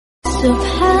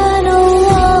سبحان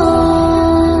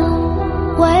الله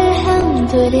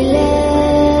والحمد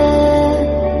لله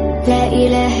لا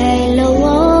إله إلا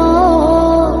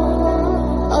الله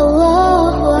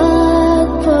الله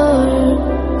أكبر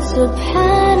سبحان